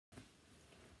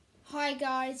Hi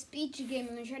guys, BG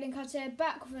Gaming and Trading Cards here,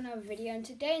 back with another video, and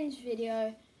today in this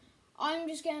video I'm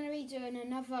just going to be doing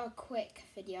another quick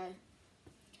video.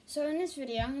 So in this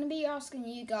video I'm going to be asking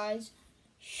you guys,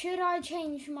 should I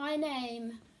change my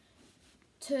name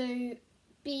to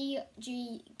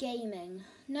BG Gaming?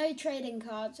 No trading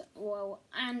cards,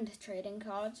 and trading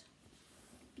cards.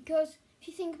 Because if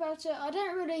you think about it, I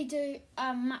don't really do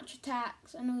match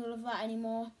attacks and all of that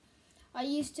anymore. I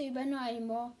used to, but not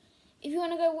anymore. If you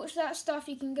want to go watch that stuff,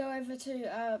 you can go over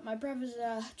to my brother's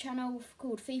channel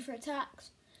called FIFA Attacks.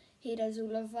 He does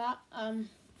all of that.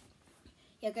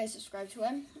 Yeah, go subscribe to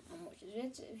him and watch his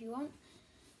vids if you want.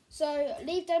 So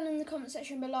leave down in the comment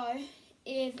section below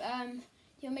if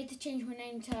you want me to change my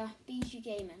name to BG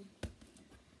Gaming.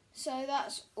 So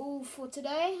that's all for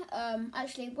today.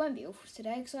 Actually, it won't be all for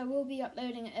today because I will be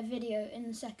uploading a video in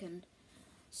a second.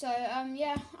 So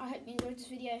yeah, I hope you enjoyed this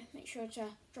video. Make sure to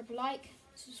drop a like,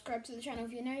 subscribe to the channel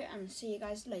if you're new, and see you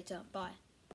guys later. Bye.